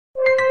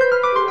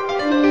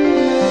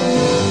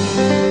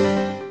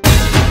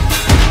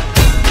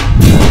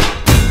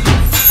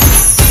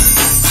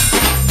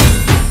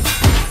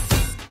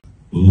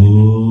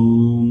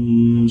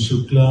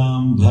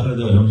शुक्लां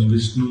भरधरं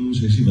विष्णुं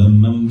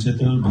शशिवर्णं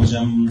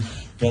चतुर्भुजं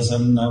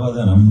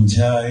प्रसन्नवदनं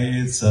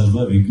ध्यायेत्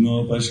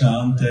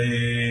सर्वविघ्नोपशान्तये।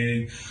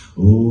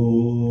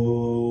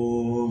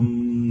 ॐ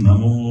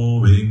नमो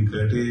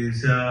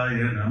वेंकटेशाय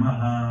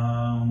नमः।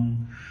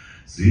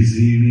 श्री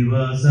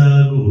श्रीनिवास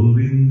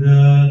गोविंद,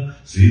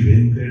 श्री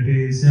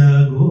वेंकटेश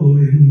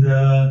गोविंद,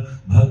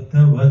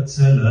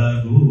 भक्तवत्सल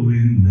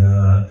गोविंद,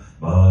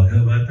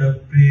 भागवत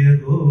प्रिय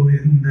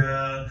गोविंद,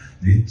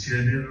 नित्य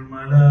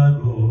निर्मल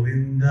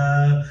गोविंद,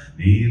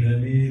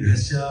 नीलमेघ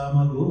श्याम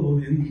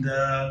गोविंद,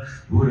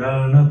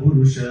 पुराण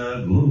पुरुष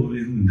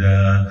गोविंद,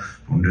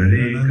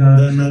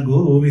 पुंडरीकानन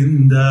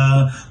गोविंद,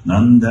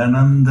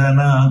 नंदनंदन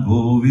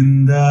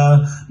गोविंद,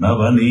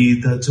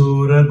 नवनीत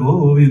चोर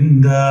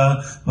गोविंद,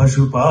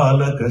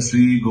 पशुपालक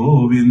श्री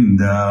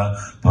गोविंद,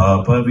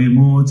 पाप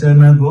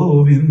विमोचन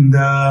गोविंद,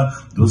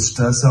 दुष्ट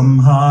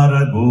संहार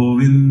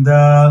गोविंद,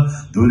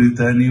 दुरित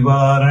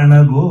निवारण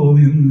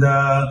गोविंद,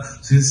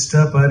 शिष्ट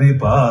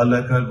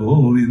परिपालक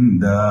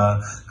गोविंद,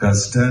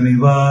 कष्ट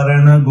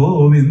निवारण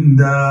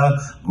गोविंद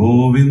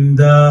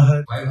गोविंद।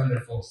 500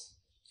 folks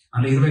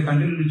and 20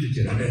 కంట్రీల నుంచి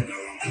వచ్చారు. అంటే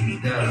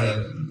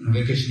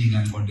వెకేషనింగ్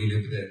అనుకోండి,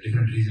 లేకపోతే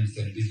డిఫరెంట్ రీజన్స్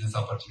బిజినెస్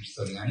ఆపర్చునిటీస్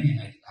తో కానీ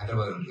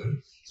హైదరాబాద్ ఉంటారు.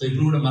 సో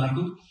ఇప్పుడు కూడా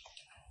మనకు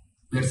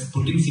let's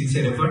putting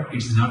sincere effort.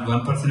 It's not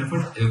one person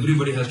effort.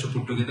 Everybody has to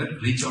put together,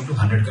 reach out to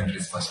 100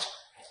 countries first.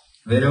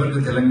 Wherever the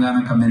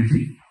Telangana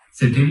community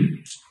settled,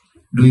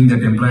 doing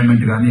that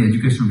employment గానీ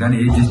education గానీ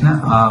ఏది చేసినా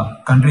ఆ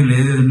కంట్రీలో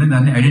ఏదేది ఉంటే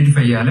దాన్ని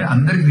ఐడెంటిఫై చేయాలి,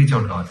 అందరికి రీచ్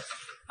అవుట్ కావాలి.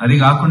 అది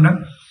కాకుండా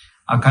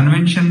ఆ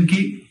కన్వెన్షన్ కి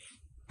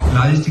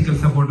లాజిస్టికల్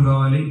సపోర్ట్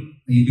కావాలి.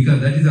 Because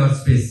that is our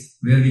space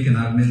where we can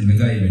organise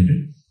mega event.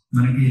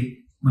 మనకి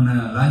మన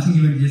లాంచింగ్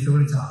ఈవెంట్ చేస్తే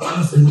కూడా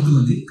చాలా స్మూత్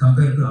ఉంది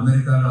కంపేర్ టు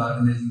అమెరికాలో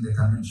organising the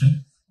convention.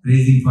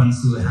 Raising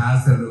funds,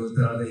 హ్యాసర్,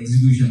 తర్వాత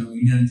ఎగ్జిక్యూషన్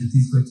ఇండియా నుంచి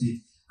తీసుకొచ్చి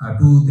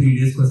 2-3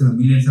 days కోసం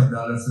millions of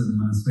dollars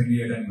మనం స్పెండ్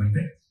చేయడానికి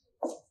అంటే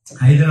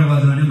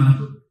హైదరాబాద్ లోనే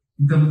మనకు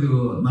ఇంతకుముందు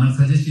మనకు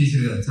సజెస్ట్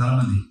చేశారు కదా చాలా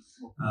మంది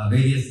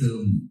various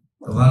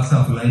walks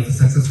of life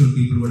successful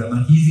people కూడా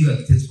మనకి ఈజీగా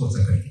తెచ్చుకోవచ్చు,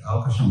 అక్కడికి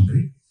అవకాశం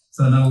ఉంటుంది.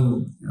 సో నాకు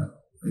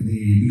ఇది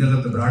because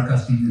of the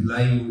broadcasting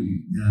live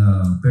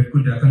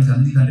పెట్టుకుంటే అక్కడి నుంచి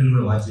అన్ని కంట్రీలు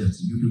కూడా వాచ్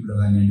చేయొచ్చు, యూట్యూబ్ లో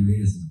కానీ and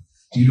various.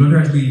 You don't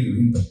have to be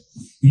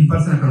in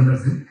person అక్కడ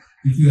ఉండొచ్చు.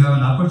 If you have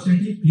an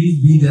opportunity, please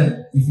be there.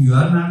 If you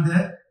are not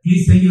there,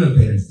 please send your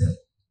parents there.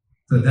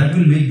 So that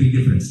will make big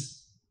difference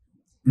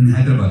in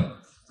Hyderabad.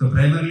 So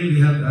primarily we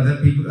have other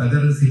people,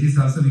 other cities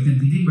also we can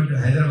think, but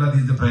Hyderabad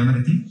is the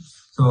primary thing.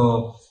 So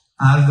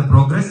as the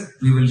progress,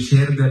 we will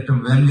share that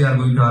when we are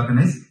going to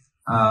organize.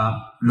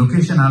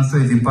 Location also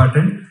is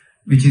important,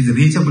 which is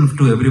reachable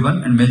to everyone,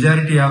 and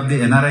majority of the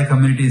NRI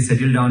community is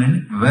settled down in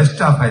west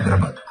of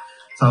Hyderabad.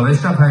 So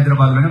west of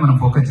Hyderabad లోనే మనం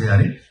focus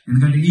చేయాలి,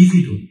 ఎందుకంటే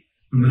easy to.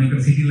 మనం ఇక్కడ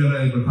సిటీలో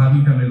ఇప్పుడు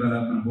farming town ఇవాళ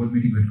మనం బోర్డ్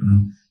మీటింగ్ పెట్టుకున్నాం,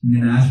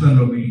 నేను ఆస్పాన్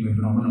లో మీటింగ్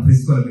పెట్టుకున్నాం, మనం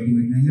ఫ్రిస్కోలో మీటింగ్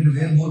పెట్టినాం. ఎందుకంటే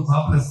wear more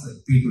populous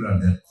people are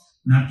there,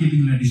 not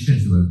keeping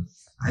distance.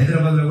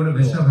 Hyderabad లో కూడా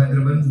west of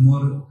Hyderabad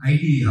more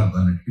IT hub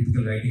అన్నట్టు,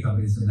 టిపికల్ ఐటీ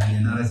కంపెనీస్ ఉన్నాయి,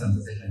 ఎన్ఆర్ఐస్ అంతా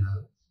సెటిల్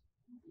అయినారు.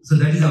 So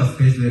that is our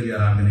space where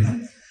we are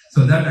organising. So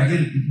that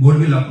again board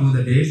will approve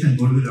the dates and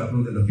board will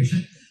approve the location.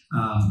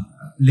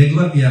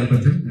 Legwork we are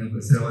కొంచెం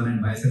Shravan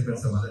and myself and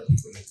some other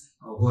people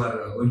who are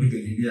going to be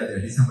in India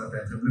there December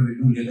timeframe we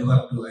do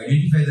legwork to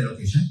identify the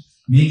location,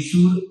 make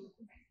sure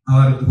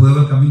our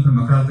whoever coming from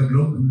across the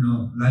globe,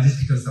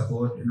 logistical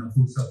support,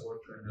 food support,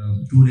 and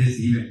 2 days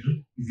event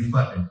is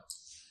important.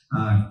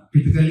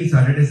 Typically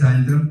Saturday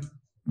Sayantram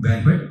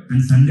banquet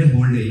and Sunday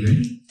whole day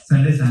event,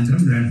 Sunday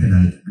Sayantram grand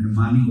finale and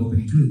morning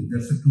opening too.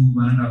 That's a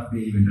 1.5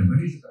 day event, but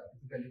it's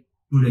typically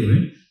 2 day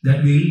event that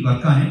we will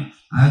work on it.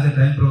 As the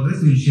time progress,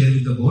 we will share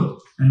with the board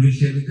and we will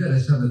share with the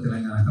rest of the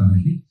Telangana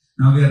community.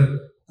 Now we are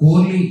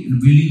corely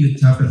building the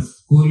chapters,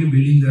 corely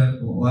building the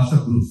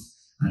WhatsApp groups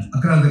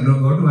across the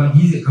globe.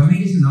 Easy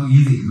communication now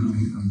easy,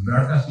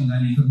 broadcasting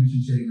and information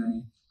sharing and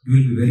it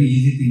will be very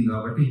easy thing.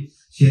 But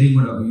sharing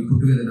what you put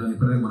together now,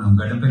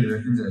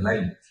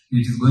 live,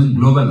 which is going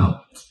global now.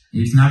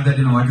 It's not that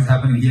what is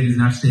happening here is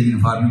not staying in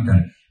Farmington.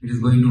 It is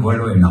going to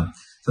worldwide now.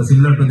 So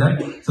similar to that,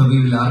 so we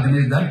will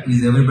organize that. Is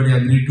everybody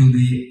agreed to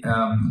the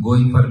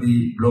going for the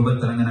global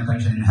Telangana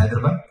convention in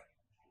Hyderabad?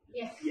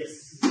 Yes. Yes.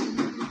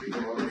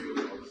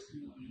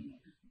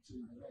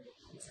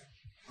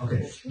 Okay.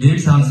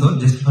 Dates also,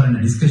 just for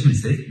a discussion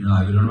sake,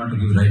 I will not want to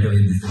give right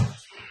away this.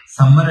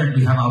 Summer, and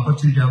we have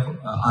opportunity of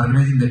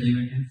organizing that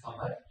event in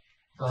summer.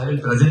 So I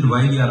will present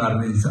why we are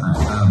organizing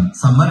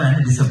summer and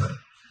December.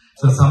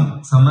 So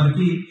summer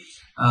ki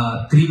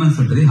 3 months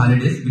untadi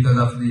holidays because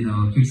of the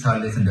kids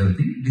holidays and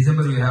everything.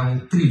 December we have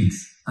 3 weeks.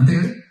 Ante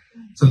kada?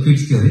 So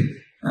kids carry.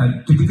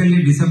 Typically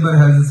December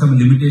has some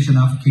limitation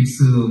of kids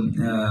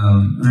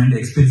and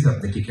expense of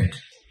the ticket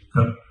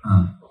for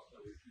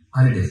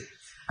holidays.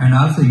 And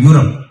also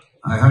Europe.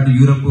 I heard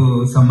Europe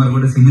summer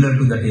was similar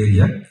to that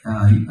area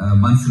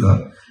months lo.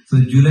 So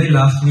July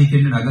last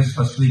weekend and August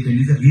first weekend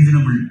is a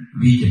reasonable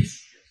weekends.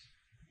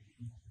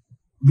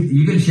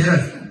 You can share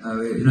us,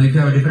 if you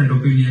have a different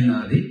opinion,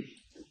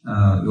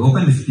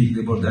 openly speak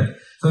about that.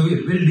 So we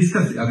will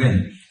discuss again.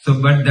 So,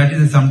 but that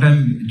is sometime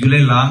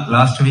July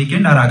last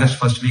weekend or August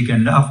first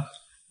weekend of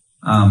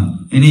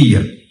any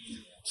year.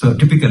 So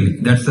typically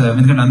that's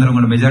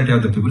majority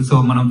of the people. So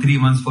manam 3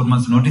 months, 4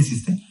 months notice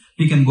iste,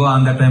 we can go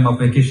on that time of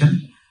vacation.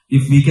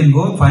 If we can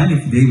go, fine.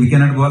 If we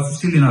cannot go,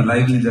 still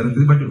live will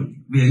jarugutundi. But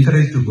we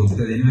encourage to go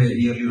because anyway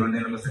yearly 2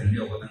 నెలల ఒకసారి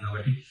India పోతాం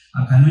కాబట్టి ఆ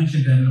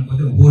convention టైంలో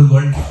పోతే whole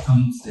world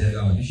comes there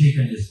కాబట్టి shake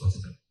hand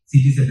చేసుకోవచ్చు,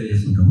 cities ఎట్లా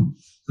చేసుకుంటాము.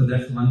 So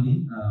that's one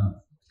thing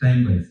time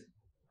wise.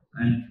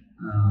 And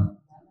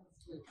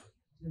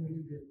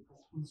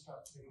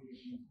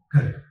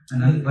correct.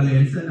 And వాళ్ళు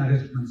ఎల్సన్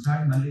ఆగస్ట్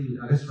స్టార్ట్ మళ్ళీ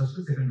ఆగస్ట్ ఫస్ట్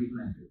సెకండ్ వీక్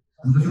లో అంటే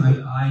అందుకోసం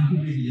ఆ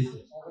ఇంటిగ్రేట్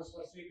చేసుకోవచ్చు.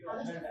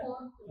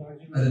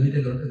 అది మీ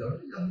దగ్గర ఉంటుంది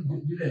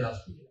కాబట్టి July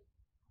last week.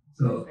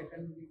 So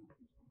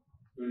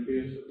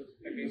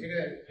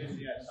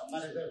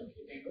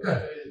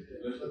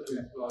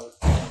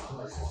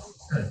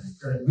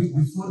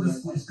before the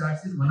school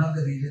starts in one of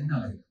the region na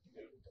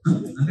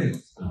ante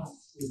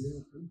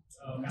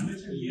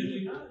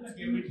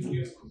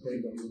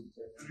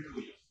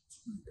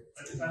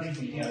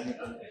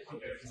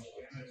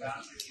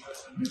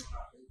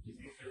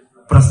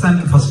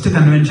ప్రస్తుతానికి ఫస్ట్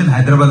కన్వెన్షన్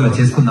హైదరాబాద్ లో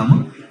చేసుకుందాము.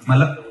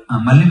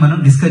 మళ్ళీ మనం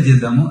డిస్కస్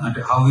చేద్దాము అంటే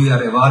how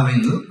we are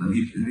evolving.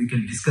 We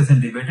can discuss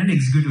and debate and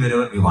execute wear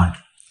ever we want.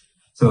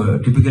 So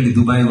typically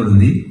Dubai కూడా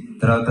ఉంది,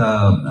 తర్వాత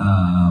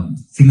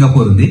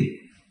సింగపూర్ ఉంది.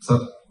 So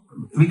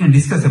we can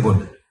discuss about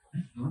that.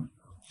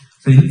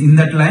 So in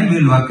that line we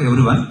will work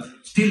every one.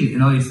 Still,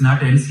 it's not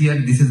ends here.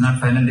 This is not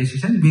final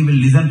decision. We will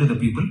listen to the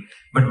people,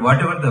 but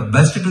whatever the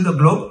best to the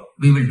globe,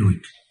 we will do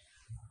it.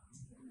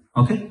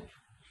 Okay?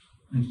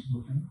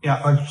 Yeah,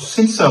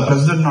 since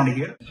President not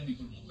here.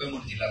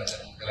 33 జిల్లాలు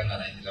తెలంగాణ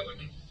అయింది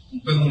కాబట్టి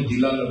 33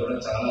 జిల్లాల్లో కూడా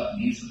చాలా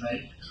needs ఉన్నాయి,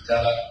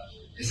 చాలా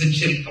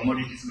essential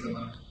commodities కూడా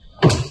మనం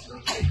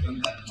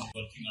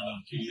working on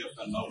TDF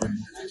and now in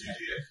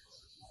GTA.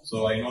 So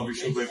I know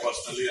Vishwabhai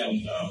personally, and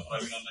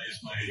Praveen Anna is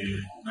my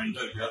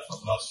mentor here for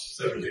the last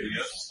 17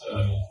 years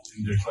in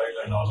Detroit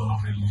and all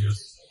over in years.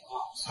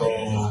 So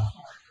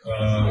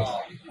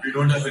we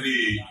don't have any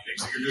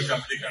executive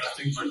committee kind of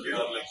thing, but we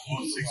are like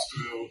 6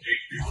 to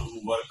 8 people who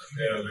work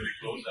very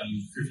close, and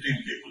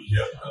 15 people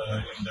here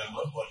in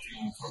Denver working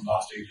for the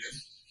last 8 years.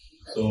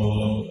 So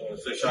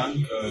Shashank,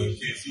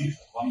 Casey,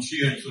 Vamshi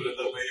and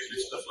Surendra Bhai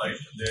missed the flight.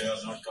 They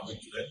are not coming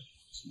today.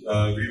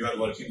 We were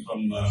working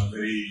from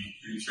very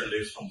initial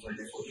days from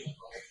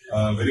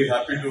 2014. Very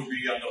happy to be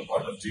under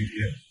part of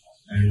GTA.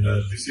 And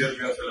this year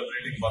we are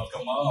celebrating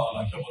Batkama on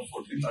October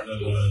 14th under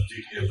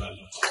GTA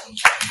banner.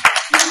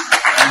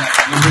 And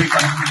I'm very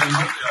confident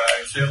that I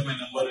share my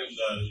number in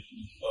the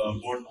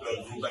board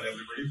group and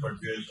everybody, but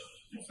we'll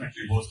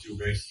definitely host you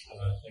guys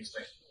next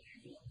time.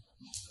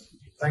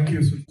 Thank you.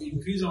 So we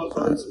increase our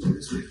presence in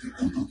this region,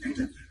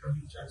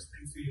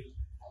 Springfield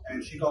and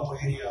Chicago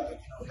area.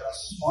 There are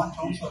small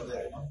towns out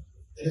there.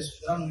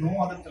 There are no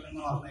other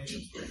Telangana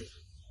organizations there.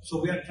 So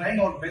we are trying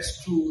our best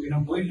to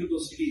go into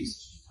those cities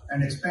and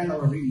expand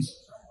our wings.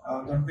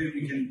 That way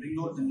we can bring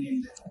out the name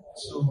there.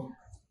 So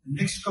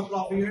next couple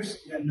of years,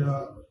 and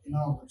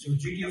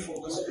GTA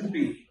focus will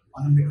be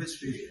on the Midwest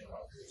region.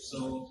 So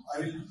I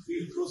will be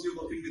closely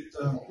working with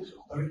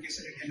Praveen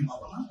Kesari and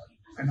Bhavana,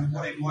 and I'm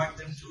going to invite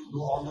them to do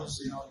all those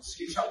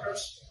city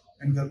chapters,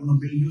 and we're going to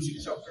build new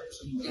city chapters,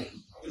 and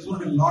there's going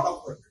to be a lot of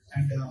work.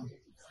 And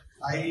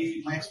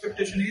my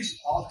expectation is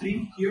all three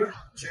here,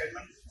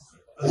 chairman,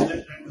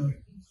 president, and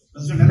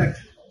president-elect,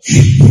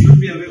 should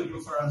be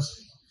available for us,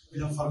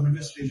 for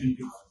Midwest region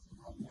people.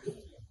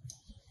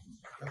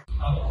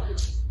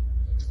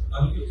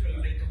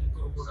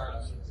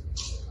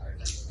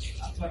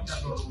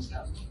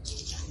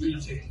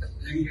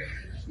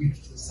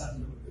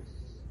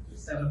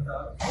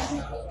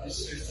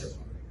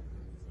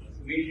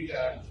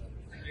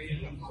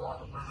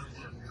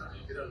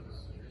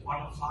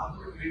 వాళ్ళ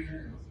father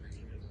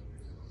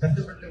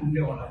Peddapalli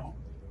ఉండేవాళ్ళము.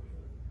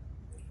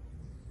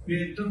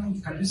 మేమిద్దరం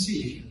కలిసి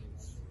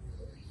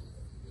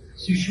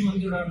శిశు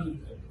మందిరాలు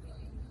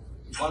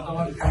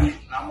గోదావరి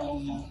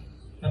గ్రామంలో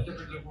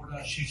పెద్దపల్లి కూడా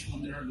శిశు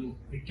మందిరాలు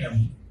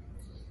పెట్టాము.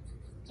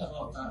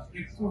 తర్వాత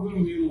ఎక్కువగా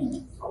మేము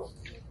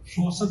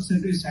సోషల్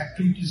సర్వీస్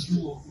యాక్టివిటీస్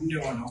లో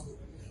ఉండేవాళ్ళం.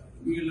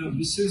 వీళ్ళ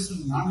మిస్సెస్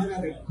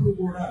నాన్నగారు ఎప్పుడు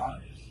కూడా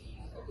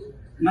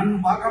నన్ను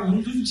బాగా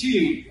ముందుంచి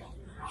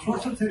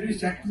సోషల్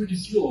సర్వీస్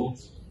యాక్టివిటీస్ లో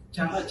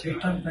చాలా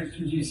చేయడానికి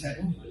ప్రయత్నం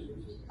చేశారు.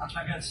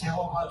 అట్లాగే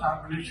సేవాభారత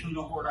ఆర్గనైజేషన్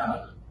లో కూడా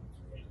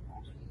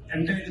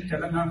ఎంటైర్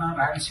తెలంగాణ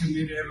రాయలసీమ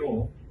ఏరియాలో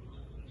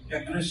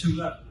అగ్రెసివ్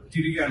గా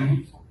తిరిగాను.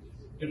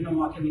 ఎన్నో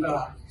మా కింద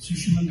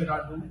శిశు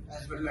మందిరాలు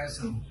యాజ్ వెల్ యాజ్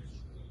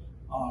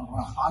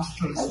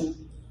హాస్టల్స్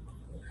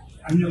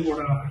అన్ని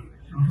కూడా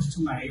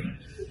నడుస్తున్నాయి.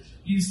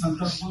 ఈ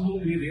సందర్భంలో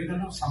మీరు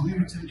ఏదైనా సమయం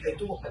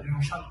ఇచ్చినట్లయితే 10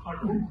 నిమిషాల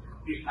పాటు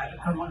ఈ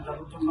కార్యక్రమాలు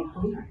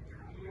జరుగుతున్నప్పుడు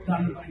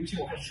దాని గురించి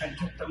ఒక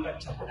సంక్షిప్తంగా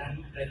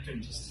చెప్పడానికి ప్రయత్నం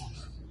చేస్తాను.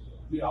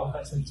 మీ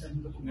అవకాశం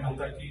ఇచ్చినందుకు మీ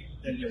అందరికీ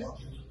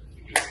ధన్యవాదాలు.